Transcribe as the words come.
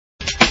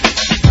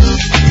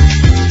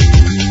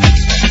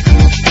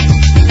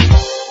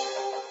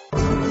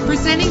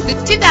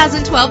the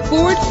 2012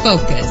 Ford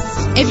Focus.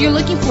 If you're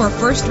looking for a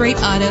first-rate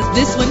auto,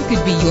 this one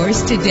could be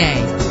yours today.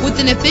 With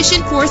an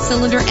efficient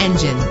 4-cylinder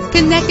engine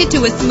connected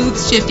to a smooth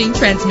shifting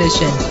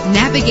transmission,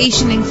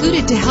 navigation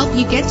included to help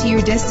you get to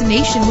your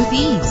destination with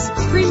ease.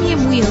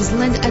 Premium wheels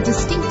lend a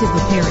distinctive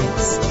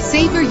appearance.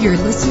 Savor your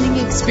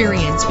listening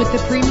experience with the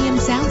premium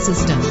sound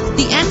system.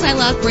 The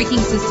anti-lock braking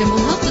system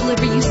will help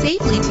deliver you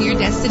safely to your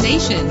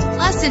destination.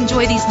 Plus,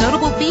 enjoy these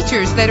notable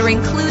features that are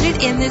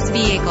included in this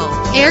vehicle: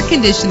 air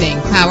conditioning,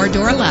 power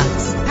door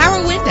locks,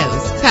 power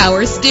windows,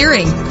 power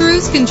steering,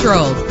 cruise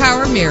control,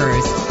 power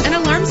mirrors, an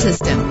alarm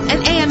system,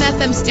 an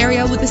AM/FM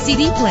stereo with a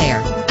CD player,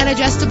 an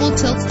adjustable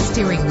tilt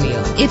steering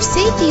wheel. If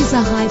safety is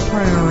a high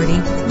priority,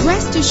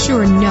 rest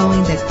assured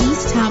knowing that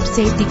these top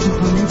safety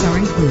components are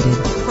included: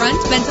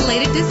 front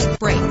ventilated disc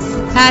brakes,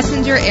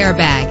 passenger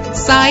airbag,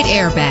 side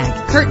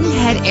airbag, curtain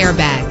head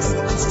airbags,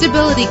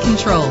 stability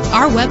control.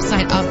 Our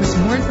website offers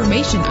more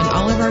information on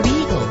all of our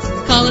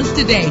vehicles. Call us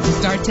today to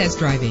start test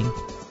driving.